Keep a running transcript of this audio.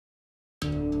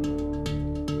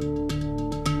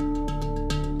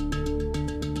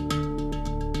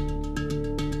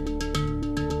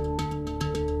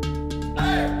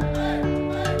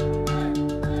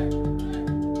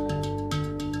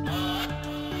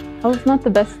I was not the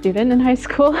best student in high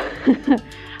school.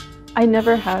 I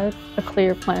never had a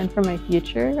clear plan for my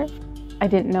future. I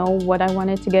didn't know what I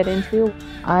wanted to get into.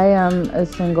 I am a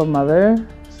single mother.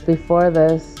 Before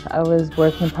this, I was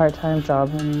working part-time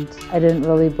job and I didn't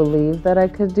really believe that I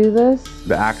could do this.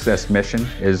 The ACCESS mission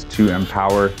is to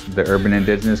empower the urban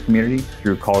Indigenous community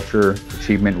through culture,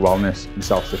 achievement, wellness, and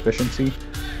self-sufficiency.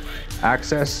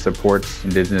 ACCESS supports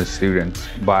Indigenous students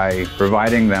by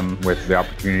providing them with the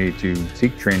opportunity to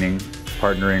seek training,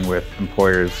 partnering with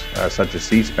employers such as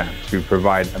Seaspan to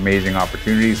provide amazing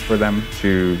opportunities for them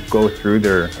to go through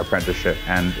their apprenticeship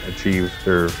and achieve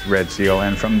their Red Seal.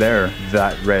 And from there,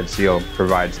 that Red Seal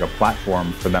provides a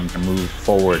platform for them to move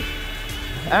forward.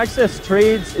 ACCESS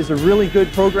Trades is a really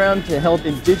good program to help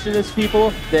Indigenous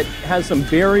people that has some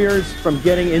barriers from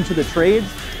getting into the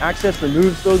trades. ACCESS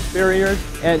removes those barriers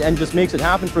and just makes it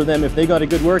happen for them. If they got a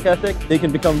good work ethic, they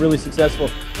can become really successful.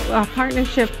 Our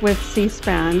partnership with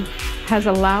Seaspan has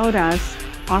allowed us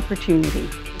opportunity.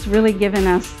 It's really given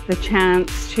us the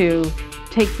chance to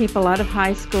take people out of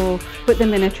high school, put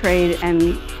them in a trade,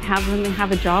 and have them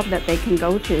have a job that they can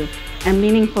go to, a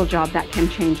meaningful job that can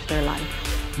change their life.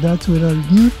 That's what our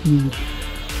youth need,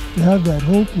 to have that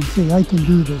hope and say, I can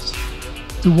do this,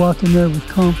 to walk in there with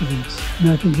confidence.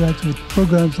 And I think that's what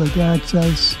programs like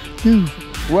ACCESS do.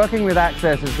 Working with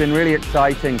ACCESS has been really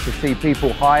exciting to see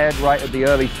people hired right at the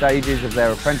early stages of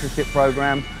their apprenticeship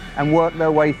program and work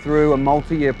their way through a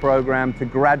multi-year program to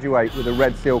graduate with a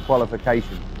Red Seal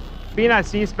qualification. Being at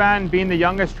Seaspan, being the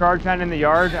youngest charge hand in the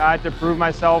yard, I had to prove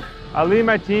myself. Leading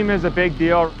my team is a big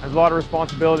deal. There's a lot of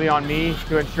responsibility on me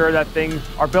to ensure that things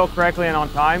are built correctly and on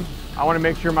time. I want to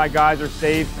make sure my guys are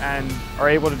safe and are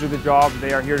able to do the job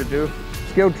they are here to do.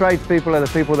 Skilled tradespeople are the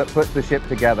people that put the ship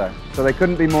together, so they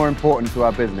couldn't be more important to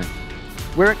our business.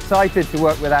 We're excited to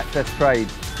work with ACCESS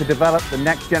Trades to develop the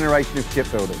next generation of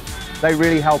shipbuilders. They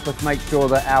really help us make sure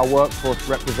that our workforce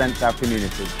represents our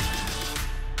community.